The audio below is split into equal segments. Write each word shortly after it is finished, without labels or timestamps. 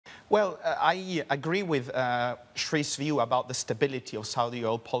Well, I agree with Shree's view about the stability of Saudi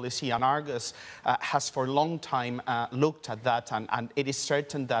oil policy, and Argus has for a long time looked at that, and it is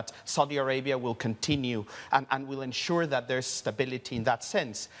certain that Saudi Arabia will continue and will ensure that there's stability in that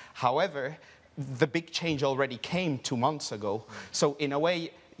sense. However, the big change already came 2 months ago. So in a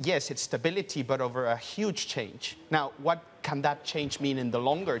way, yes, it's stability, but over a huge change. Now, what can that change mean in the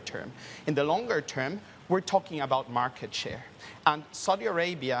longer term? In the longer term, we're talking about market share. And Saudi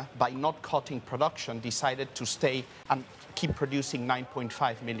Arabia, by not cutting production, decided to stay and keep producing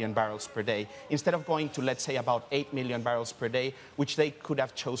 9.5 million barrels per day, instead of going to, let's say, about 8 million barrels per day, which they could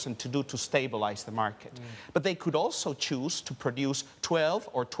have chosen to do to stabilize the market. But they could also choose to produce 12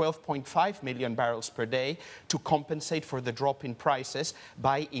 or 12.5 million barrels per day to compensate for the drop in prices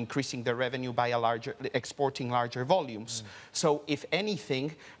by increasing their revenue by exporting larger volumes. So if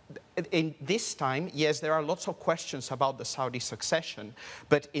anything, in this time, yes, there are lots of questions about the Saudi succession,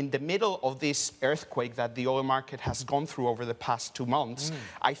 but in the middle of this earthquake that the oil market has gone through over the past 2 months,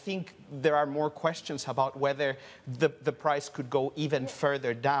 I think there are more questions about whether the price could go even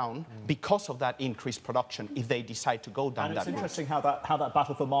further down because of that increased production if they decide to go down that route. And it's interesting how that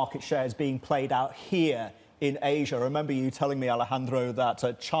battle for market share is being played out here in Asia. I remember you telling me, Alejandro,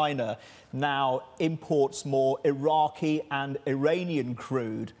 that China now imports more Iraqi and Iranian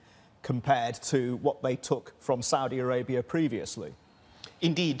crude compared to what they took from Saudi Arabia previously.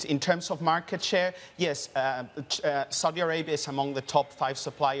 Indeed, in terms of market share, yes, Saudi Arabia is among the top 5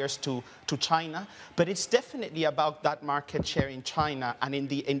 suppliers to China, but it's definitely about that market share in China and in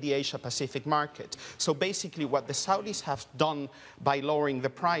the Asia-Pacific market. So basically what the Saudis have done by lowering the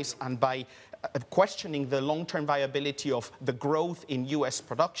price and by questioning the long-term viability of the growth in U.S.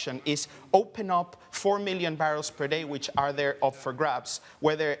 production is open up 4 million barrels per day, which are there up for grabs,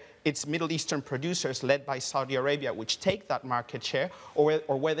 whether it's Middle Eastern producers led by Saudi Arabia, which take that market share, or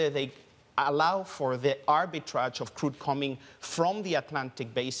whether they allow for the arbitrage of crude coming from the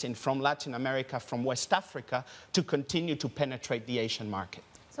Atlantic Basin, from Latin America, from West Africa, to continue to penetrate the Asian market.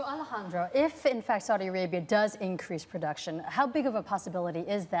 So Alejandro, if in fact Saudi Arabia does increase production, how big of a possibility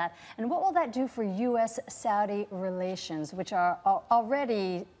is that? And what will that do for U.S.-Saudi relations, which are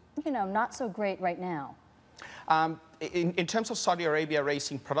already, not so great right now? In terms of Saudi Arabia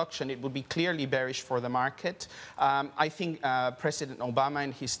raising production, it would be clearly bearish for the market. I think President Obama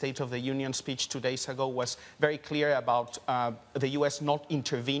in his State of the Union speech 2 days ago was very clear about the U.S. not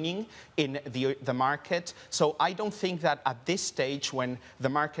intervening in the market. So I don't think that at this stage, when the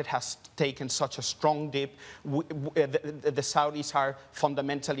market has taken such a strong dip, the Saudis are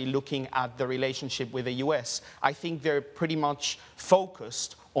fundamentally looking at the relationship with the U.S. I think they're pretty much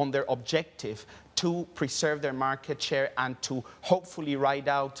focused on their objective to preserve their market share and to hopefully ride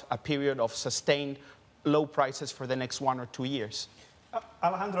out a period of sustained low prices for the next 1 or 2 years.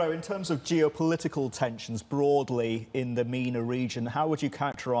 Alejandro, in terms of geopolitical tensions broadly in the MENA region, how would you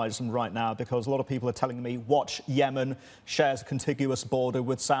characterize them right now? Because a lot of people are telling me, watch Yemen, shares a contiguous border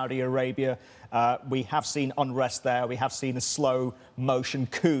with Saudi Arabia. We have seen unrest there. We have seen a slow motion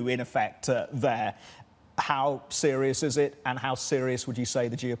coup in effect there. How serious is it, and how serious would you say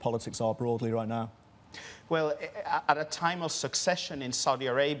the geopolitics are broadly right now? Well, at a time of succession in Saudi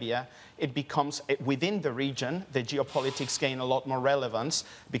Arabia, it becomes, within the region, the geopolitics gain a lot more relevance,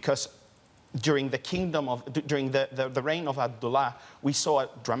 because during the reign of Abdullah, we saw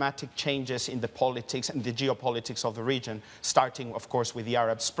dramatic changes in the politics and the geopolitics of the region, starting, of course, with the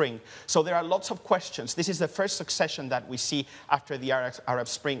Arab Spring. So there are lots of questions. This is the first succession that we see after the Arab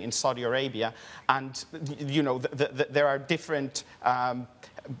Spring in Saudi Arabia, and there are different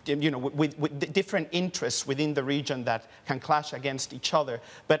with different interests within the region that can clash against each other.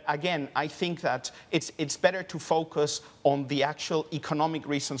 But again, I think that it's better to focus on the actual economic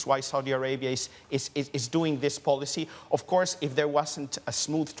reasons why Saudi Arabia is doing this policy. Of course, if there wasn't a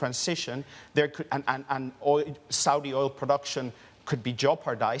smooth transition, there could, and Saudi oil production could be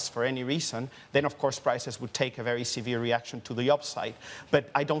jeopardized for any reason, then of course prices would take a very severe reaction to the upside. But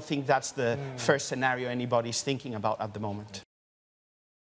I don't think that's the first scenario anybody's thinking about at the moment.